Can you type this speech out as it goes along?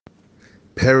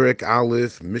Perek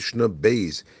Aleph Mishnah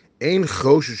Beis. Ein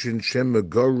choshishin shem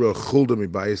megara chulda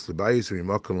mibayis libayis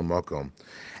u'mimakom lamakom.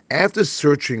 After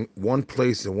searching one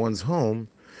place in one's home,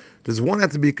 does one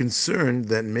have to be concerned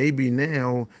that maybe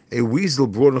now a weasel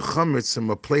brought a chametz from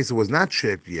a place that was not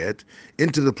checked yet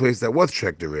into the place that was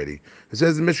checked already? It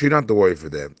says in Mishnah, you don't have to worry for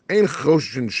that. Ein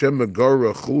choshishin shem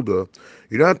megara chulda.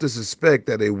 You don't have to suspect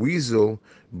that a weasel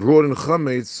brought in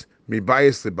chametz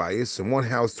mibayis libayis from one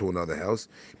house to another house,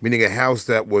 meaning a house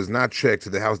that was not checked to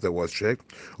the house that was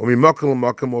checked, or mimakom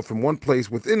lamakom, or from one place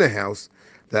within a house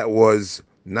that was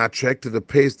not checked to the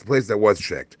place that was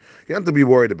checked. You don't have to be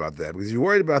worried about that, because if you're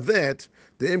worried about that,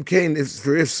 the imkain is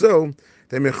for if so,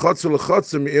 then mechotzer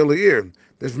lechotzer me'ir le'ir.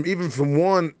 There's even from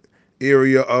one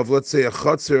area of, let's say, a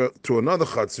chutzner to another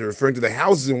chutzner, referring to the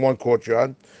houses in one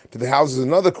courtyard to the houses in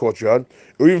another courtyard,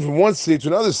 or even from one city to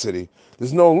another city.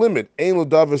 There's no limit. Ein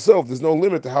l'dav itself. There's no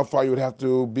limit to how far you would have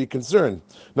to be concerned.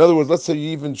 In other words, let's say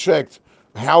you even checked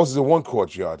houses in one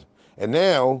courtyard, and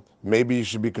now maybe you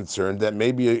should be concerned that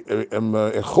maybe a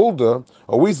chulda,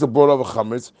 a weasel brought over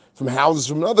chametz from houses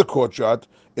from another courtyard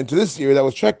into this area that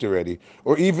was checked already,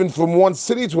 or even from one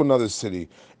city to another city.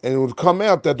 And it would come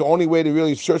out that the only way to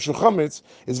really search for chametz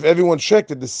is if everyone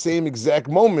checked at the same exact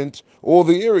moment all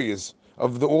the areas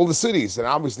of all the cities. And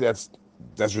obviously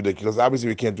that's ridiculous. Obviously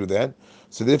we can't do that.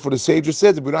 So therefore the sage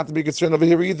says that we don't have to be concerned over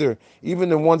here either.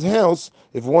 Even in one's house,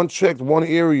 if one checked one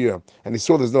area and he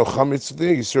saw there's no chametz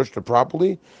there, he searched it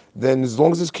properly, then as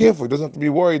long as he's careful, he doesn't have to be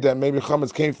worried that maybe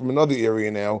chametz came from another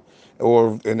area now,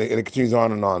 and it continues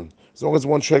on and on. As long as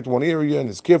one checked one area and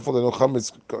is careful that no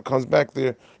chametz comes back there,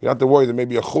 you don't have to worry that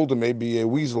maybe a chulda, maybe a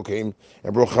weasel came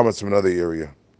and brought chametz from another area.